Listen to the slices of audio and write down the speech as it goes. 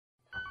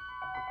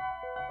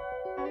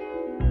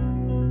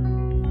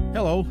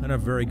Hello, and a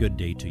very good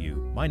day to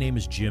you. My name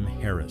is Jim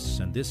Harris,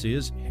 and this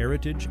is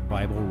Heritage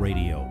Bible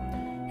Radio.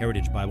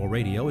 Heritage Bible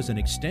Radio is an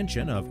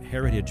extension of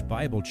Heritage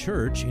Bible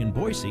Church in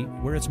Boise,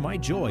 where it's my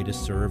joy to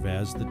serve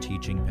as the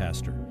teaching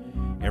pastor.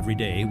 Every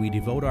day, we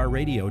devote our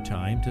radio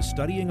time to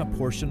studying a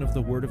portion of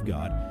the Word of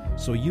God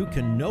so you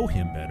can know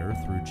Him better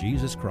through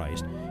Jesus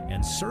Christ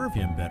and serve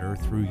Him better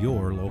through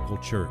your local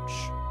church.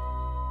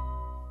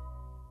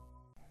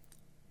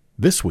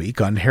 This week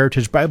on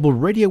Heritage Bible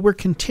Radio, we're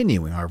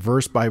continuing our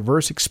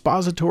verse-by-verse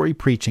expository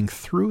preaching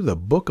through the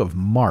book of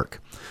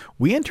Mark.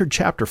 We entered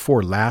chapter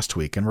 4 last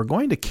week, and we're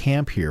going to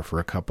camp here for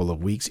a couple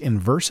of weeks in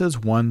verses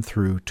 1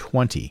 through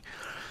 20.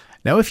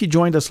 Now, if you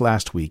joined us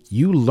last week,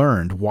 you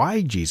learned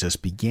why Jesus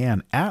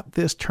began at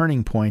this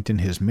turning point in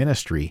his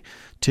ministry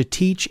to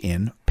teach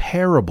in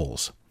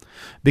parables.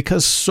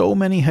 Because so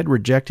many had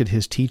rejected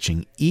his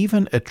teaching,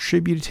 even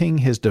attributing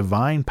his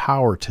divine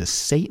power to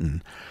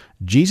Satan,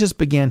 Jesus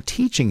began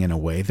teaching in a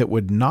way that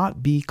would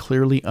not be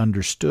clearly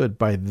understood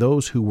by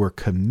those who were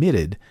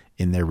committed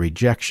in their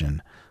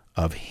rejection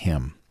of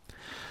him.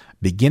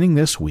 Beginning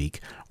this week,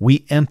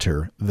 we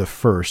enter the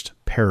first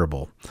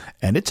parable,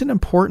 and it's an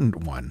important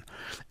one.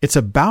 It's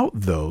about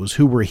those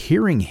who were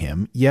hearing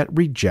him yet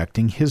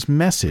rejecting his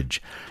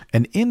message.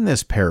 And in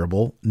this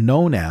parable,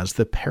 known as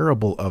the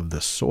parable of the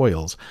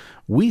soils,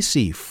 we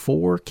see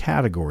 4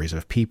 categories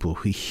of people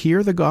who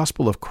hear the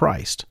gospel of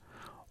Christ,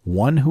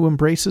 1 who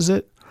embraces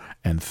it,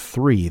 and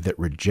 3 that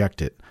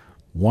reject it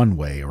one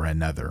way or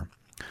another.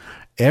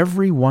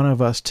 Every one of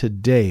us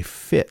today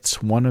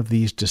fits one of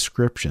these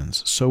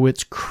descriptions, so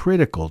it's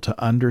critical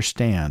to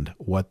understand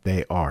what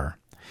they are.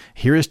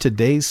 Here is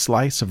today's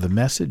slice of the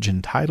message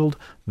entitled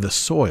The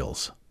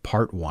Soils,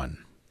 Part 1.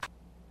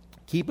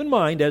 Keep in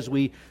mind as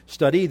we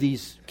study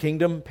these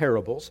kingdom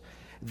parables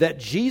that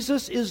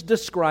Jesus is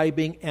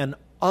describing an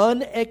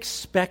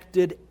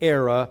unexpected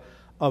era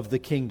of the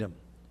kingdom.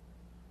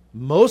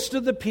 Most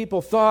of the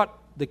people thought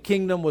the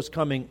kingdom was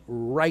coming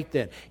right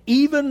then.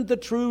 Even the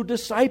true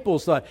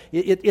disciples thought,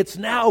 it's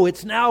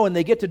now, and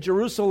they get to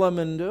Jerusalem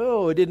and,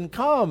 it didn't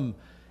come.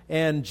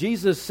 And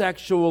Jesus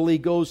actually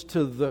goes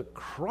to the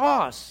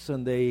cross,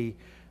 and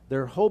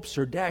their hopes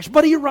are dashed.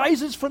 But he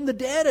rises from the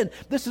dead, and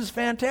this is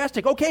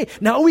fantastic. Okay,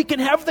 now we can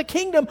have the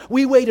kingdom.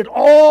 We waited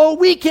all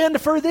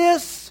weekend for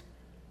this.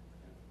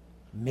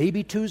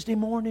 Maybe Tuesday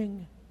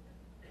morning,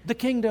 the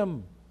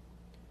kingdom.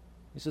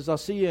 He says, I'll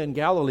see you in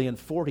Galilee in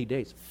 40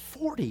 days.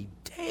 40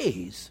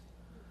 days?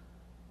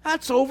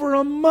 That's over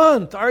a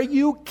month. Are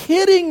you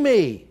kidding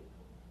me?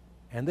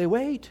 And they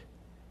wait.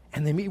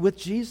 And they meet with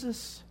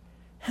Jesus.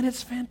 And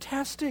it's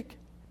fantastic.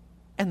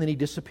 And then he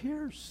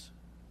disappears.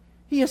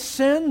 He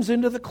ascends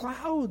into the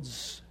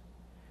clouds.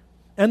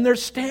 And they're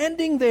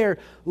standing there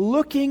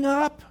looking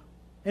up.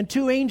 And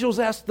 2 angels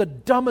ask the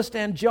dumbest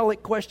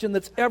angelic question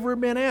that's ever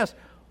been asked.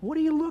 What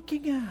are you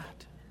looking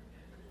at?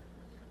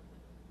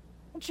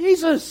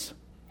 Jesus.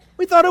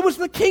 We thought it was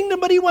the kingdom,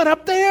 but he went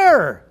up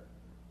there.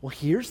 Well,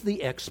 here's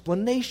the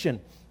explanation.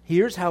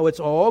 Here's how it's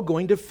all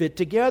going to fit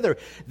together.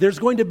 There's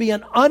going to be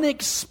an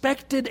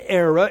unexpected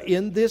era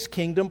in this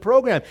kingdom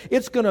program.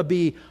 It's going to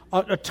be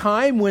a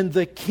time when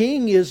the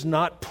king is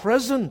not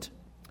present.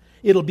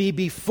 It'll be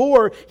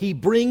before he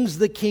brings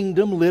the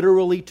kingdom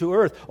literally to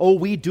earth. Oh,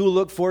 we do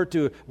look forward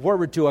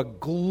to a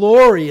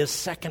glorious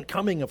second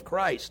coming of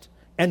Christ.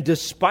 And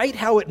despite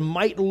how it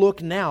might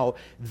look now,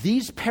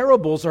 these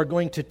parables are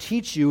going to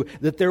teach you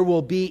that there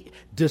will be,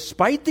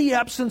 despite the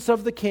absence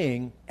of the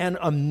king, an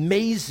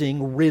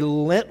amazing,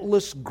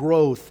 relentless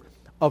growth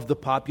of the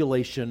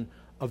population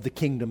of the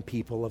kingdom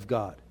people of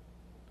God,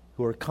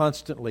 who are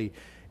constantly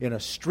in a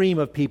stream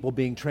of people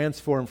being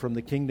transformed from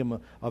the kingdom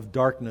of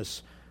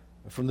darkness,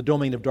 from the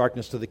domain of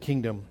darkness to the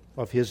kingdom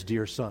of his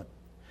dear Son.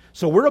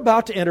 So we're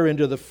about to enter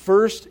into the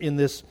first in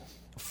this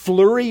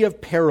flurry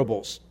of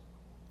parables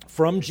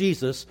from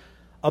Jesus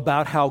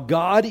about how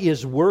God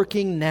is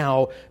working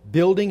now,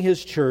 building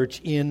his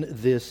church in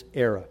this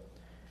era.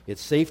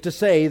 It's safe to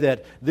say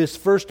that this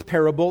first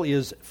parable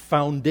is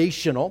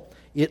foundational.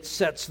 It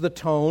sets the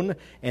tone,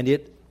 and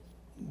it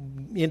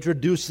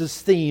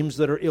introduces themes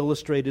that are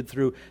illustrated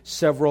through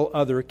several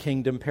other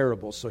kingdom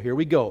parables. So here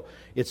we go.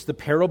 It's the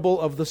parable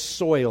of the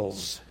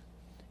soils.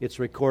 It's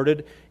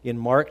recorded in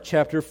Mark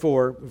chapter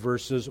 4,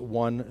 verses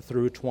 1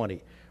 through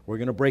 20. We're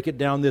going to break it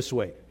down this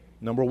way.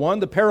 Number 1,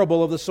 the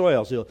parable of the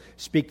soils. He'll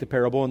speak the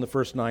parable in the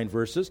first 9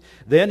 verses.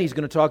 Then he's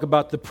going to talk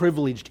about the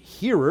privileged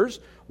hearers,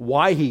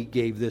 why he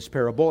gave this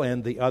parable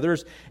and the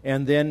others.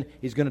 And then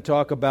he's going to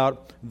talk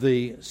about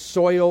the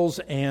soils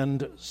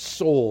and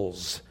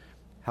souls,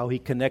 how he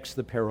connects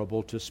the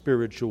parable to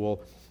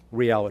spiritual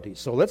reality.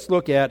 So let's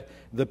look at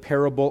the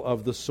parable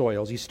of the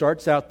soils. He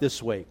starts out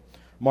this way.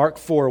 Mark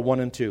 4, 1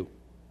 and 2.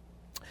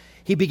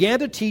 He began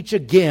to teach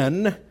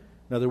again,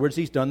 in other words,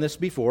 he's done this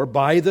before,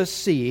 by the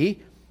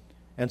sea,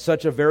 and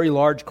such a very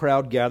large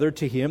crowd gathered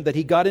to him that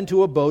he got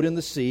into a boat in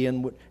the sea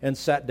and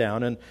sat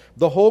down. And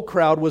the whole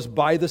crowd was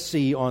by the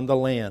sea on the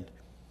land.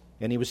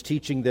 And he was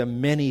teaching them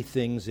many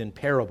things in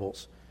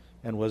parables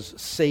and was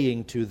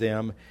saying to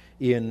them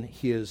in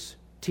his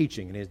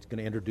teaching, and he's going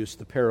to introduce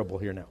the parable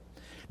here now.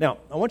 Now,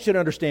 I want you to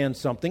understand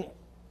something.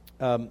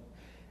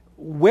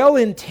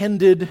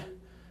 Well-intended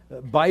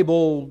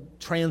Bible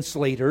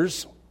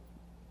translators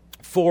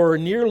for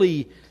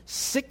nearly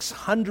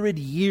 600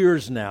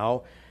 years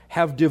now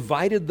have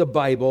divided the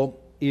Bible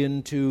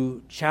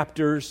into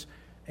chapters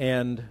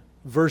and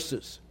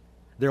verses.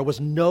 There was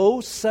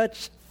no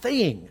such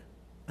thing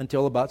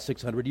until about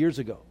 600 years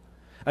ago.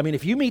 I mean,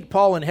 if you meet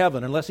Paul in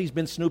heaven, unless he's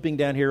been snooping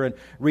down here and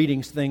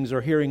reading things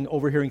or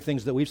overhearing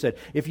things that we've said,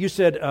 if you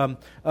said,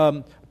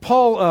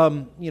 Paul,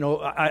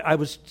 I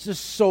was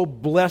just so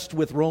blessed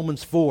with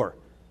Romans 4.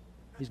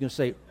 He's going to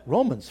say,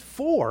 Romans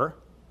 4?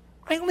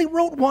 I only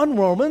wrote one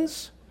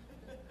Romans.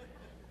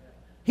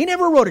 He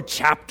never wrote a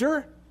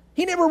chapter.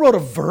 He never wrote a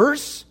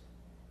verse.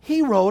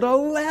 He wrote a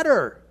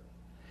letter.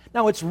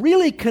 Now, it's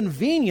really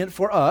convenient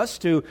for us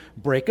to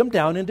break them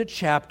down into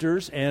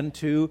chapters and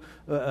to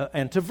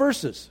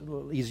verses.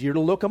 Easier to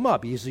look them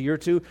up, easier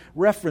to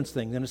reference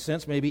things. In a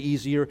sense, maybe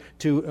easier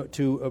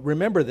to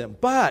remember them.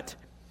 But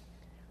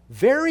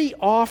very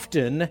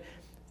often,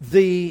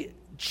 the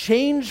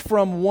change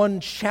from one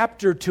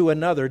chapter to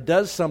another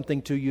does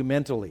something to you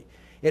mentally.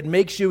 It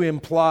makes you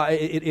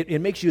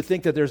it makes you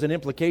think that there's an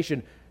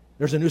implication.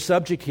 There's a new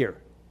subject here,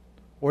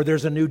 or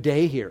there's a new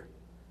day here.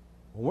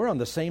 Well, we're on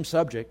the same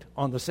subject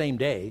on the same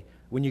day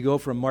when you go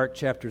from Mark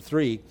chapter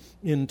 3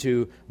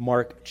 into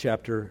Mark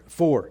chapter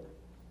 4.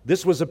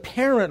 This was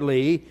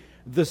apparently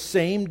the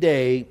same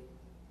day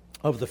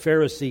of the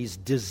Pharisees'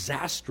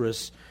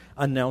 disastrous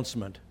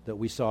announcement that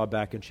we saw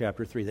back in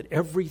chapter 3, that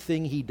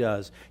everything he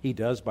does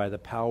by the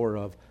power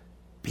of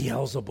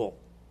Beelzebul,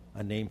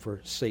 a name for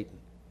Satan.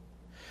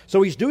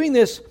 So he's doing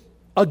this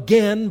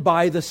again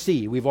by the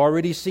sea. We've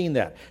already seen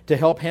that. To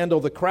help handle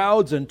the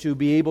crowds and to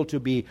be able to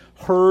be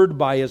heard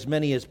by as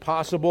many as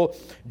possible,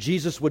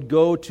 Jesus would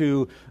go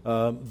to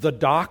the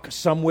dock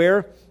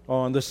somewhere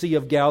on the Sea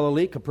of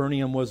Galilee.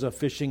 Capernaum was a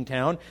fishing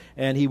town.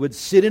 And he would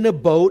sit in a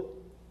boat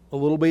a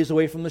little ways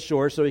away from the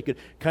shore so he could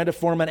kind of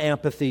form an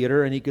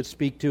amphitheater and he could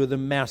speak to the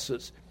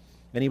masses.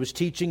 And he was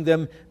teaching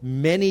them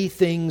many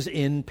things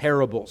in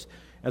parables.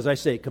 As I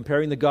say,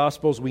 comparing the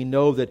Gospels, we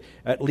know that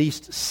at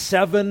least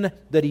 7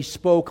 that he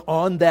spoke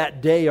on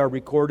that day are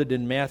recorded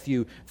in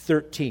Matthew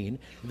 13.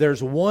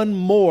 There's one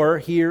more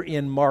here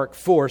in Mark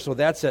 4, so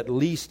that's at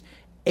least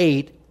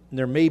 8. And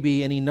there may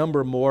be any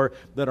number more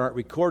that aren't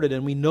recorded,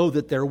 and we know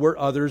that there were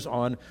others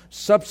on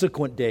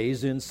subsequent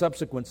days in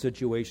subsequent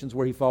situations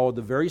where he followed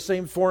the very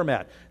same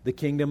format. The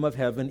kingdom of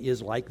heaven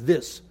is like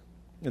this.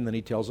 And then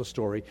he tells a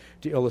story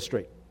to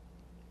illustrate.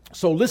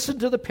 So listen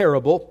to the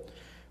parable,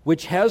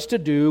 which has to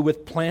do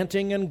with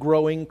planting and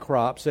growing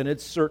crops, and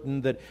it's certain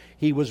that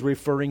he was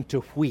referring to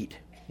wheat.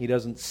 He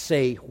doesn't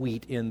say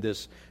wheat in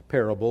this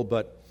parable,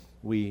 but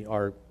we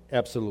are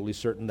absolutely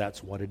certain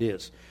that's what it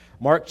is.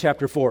 Mark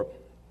chapter 4,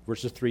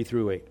 verses 3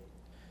 through 8.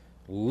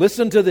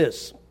 Listen to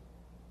this.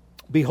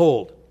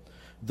 Behold,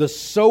 the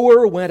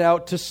sower went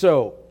out to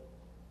sow.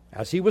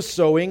 As he was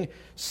sowing,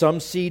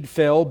 some seed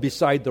fell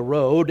beside the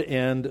road,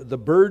 and the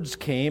birds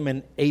came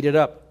and ate it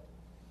up.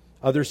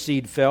 Other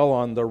seed fell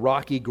on the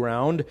rocky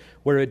ground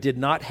where it did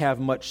not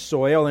have much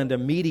soil, and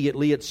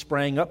immediately it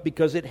sprang up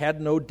because it had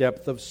no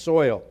depth of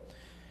soil.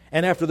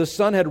 And after the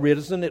sun had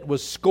risen, it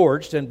was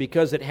scorched, and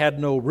because it had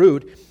no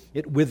root,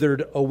 it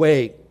withered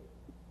away.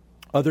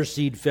 Other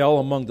seed fell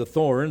among the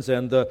thorns,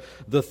 and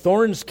the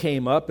thorns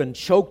came up and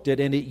choked it,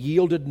 and it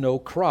yielded no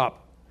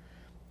crop.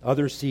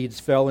 Other seeds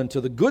fell into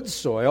the good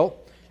soil,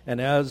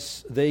 and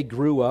as they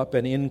grew up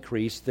and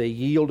increased, they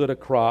yielded a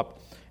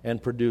crop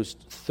and produced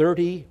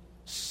 30,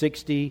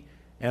 60,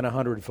 and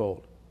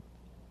 100-fold.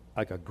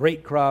 Like a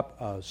great crop,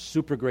 a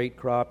super great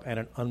crop, and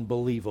an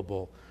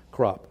unbelievable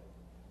crop.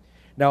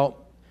 Now,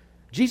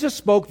 Jesus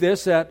spoke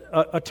this at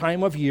a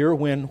time of year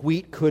when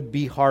wheat could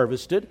be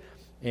harvested,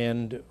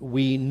 and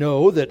we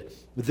know that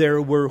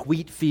there were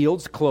wheat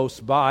fields close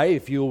by.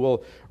 If you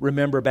will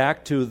remember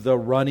back to the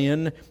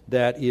run-in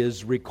that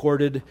is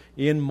recorded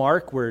in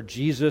Mark, where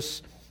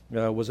Jesus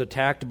was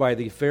attacked by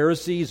the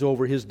Pharisees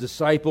over his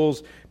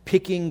disciples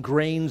picking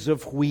grains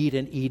of wheat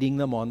and eating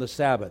them on the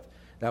Sabbath.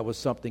 That was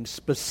something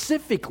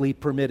specifically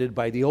permitted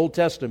by the Old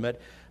Testament,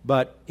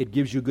 but it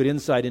gives you good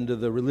insight into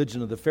the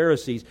religion of the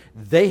Pharisees.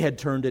 They had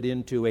turned it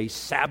into a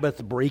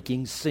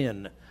Sabbath-breaking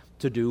sin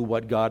to do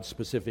what God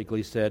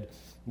specifically said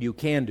you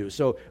can do.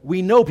 So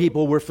we know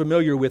people were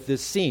familiar with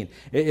this scene.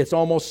 It's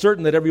almost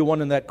certain that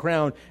everyone in that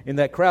crowd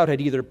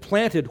had either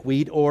planted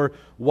wheat or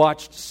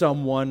watched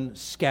someone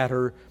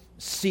scatter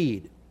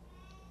seed.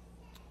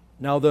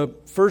 Now, the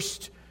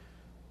first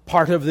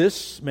part of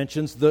this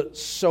mentions the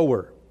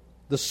sower.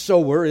 The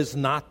sower is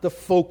not the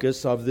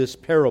focus of this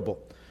parable.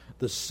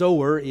 The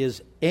sower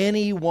is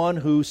anyone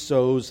who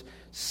sows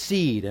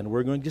seed, and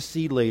we're going to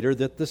see later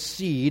that the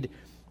seed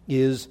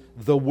is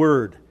the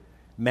word.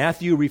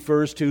 Matthew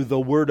refers to the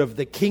word of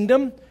the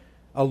kingdom,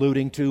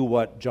 alluding to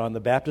what John the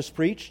Baptist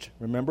preached.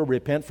 Remember,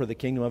 repent for the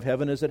kingdom of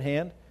heaven is at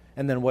hand.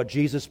 And then what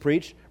Jesus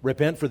preached,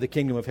 repent for the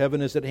kingdom of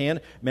heaven is at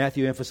hand.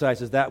 Matthew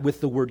emphasizes that with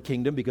the word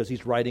kingdom because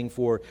he's writing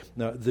for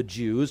the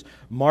Jews.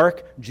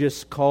 Mark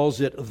just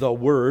calls it the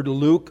word.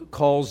 Luke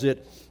calls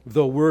it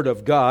the word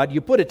of God.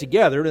 You put it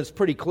together and it's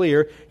pretty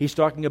clear he's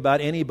talking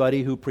about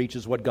anybody who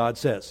preaches what God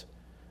says.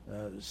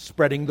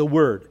 Spreading the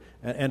word,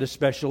 and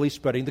especially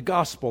spreading the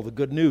gospel, the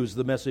good news,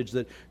 the message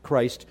that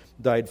Christ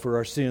died for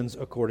our sins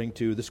according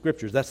to the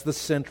Scriptures. That's the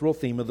central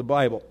theme of the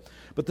Bible.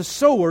 But the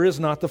sower is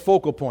not the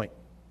focal point.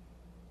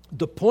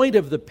 The point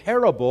of the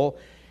parable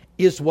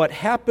is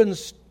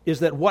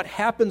that what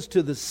happens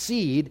to the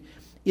seed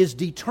is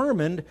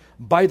determined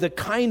by the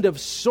kind of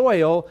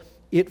soil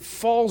it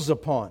falls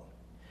upon.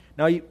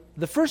 Now,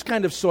 the first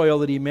kind of soil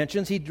that he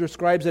mentions, he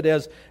describes it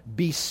as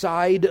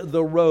beside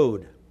the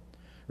road.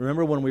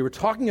 Remember when we were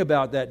talking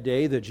about that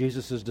day that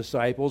Jesus'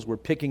 disciples were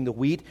picking the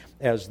wheat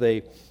as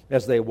they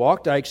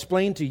walked, I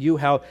explained to you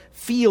how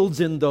fields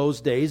in those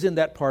days, in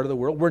that part of the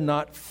world, were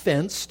not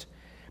fenced.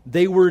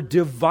 They were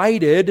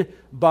divided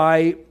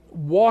by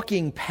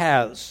walking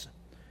paths.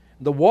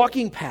 The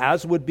walking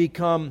paths would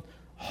become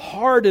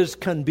hard as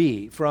can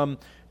be from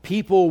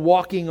people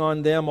walking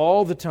on them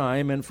all the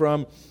time and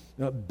from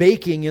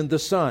baking in the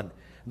sun.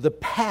 The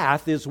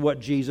path is what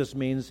Jesus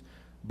means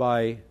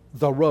by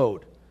the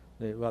road.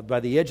 By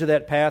the edge of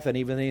that path, and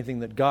even anything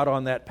that got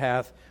on that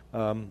path,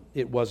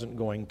 it wasn't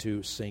going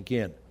to sink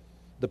in.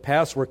 The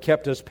paths were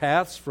kept as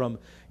paths from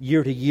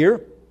year to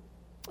year.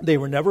 They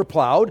were never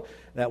plowed.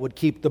 That would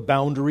keep the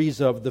boundaries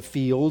of the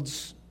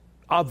fields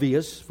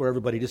obvious for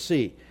everybody to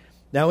see.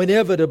 Now,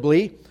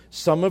 inevitably,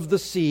 some of the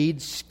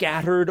seed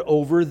scattered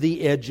over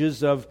the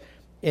edges of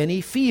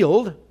any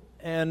field,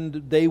 and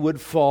they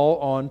would fall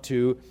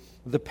onto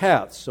the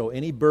paths. So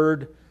any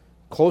bird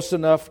close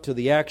enough to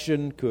the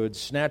action could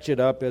snatch it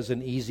up as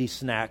an easy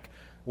snack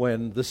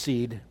when the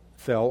seed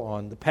fell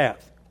on the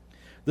path.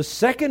 The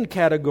second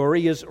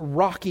category is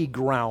rocky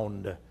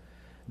ground.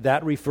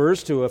 That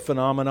refers to a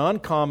phenomenon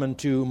common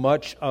to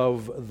much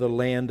of the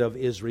land of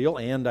Israel,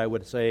 and I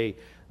would say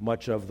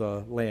much of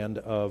the land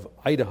of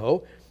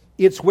Idaho.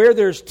 It's where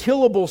there's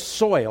tillable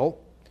soil,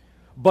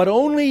 but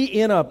only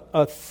in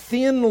a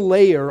thin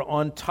layer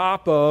on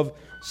top of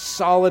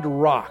solid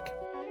rock.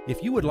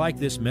 If you would like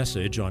this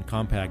message on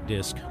compact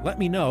disc, let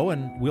me know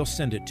and we'll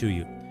send it to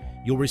you.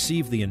 You'll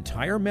receive the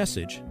entire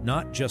message,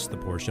 not just the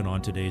portion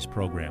on today's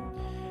program.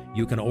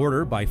 You can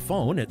order by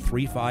phone at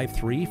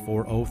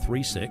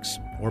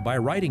 353-4036 or by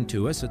writing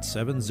to us at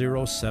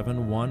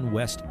 7071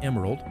 West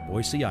Emerald,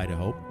 Boise,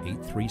 Idaho,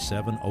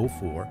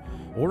 83704,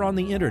 or on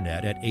the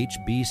internet at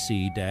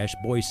hbc-boise.org.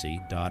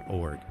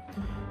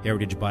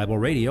 Heritage Bible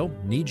Radio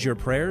needs your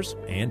prayers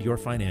and your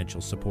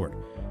financial support.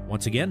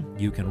 Once again,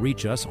 you can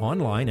reach us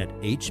online at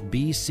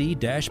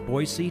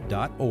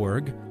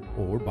hbc-boise.org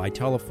or by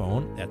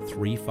telephone at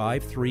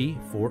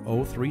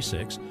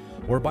 353-4036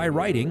 or by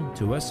writing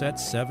to us at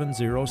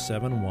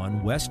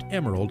 7071 West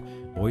Emerald,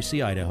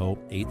 Boise, Idaho,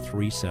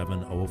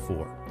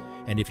 83704.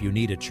 And if you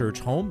need a church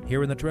home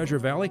here in the Treasure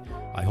Valley,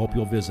 I hope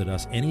you'll visit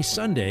us any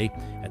Sunday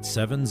at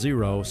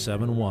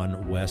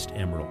 7071 West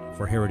Emerald.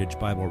 For Heritage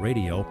Bible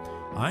Radio,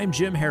 I'm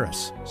Jim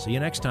Harris. See you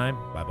next time.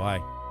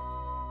 Bye-bye.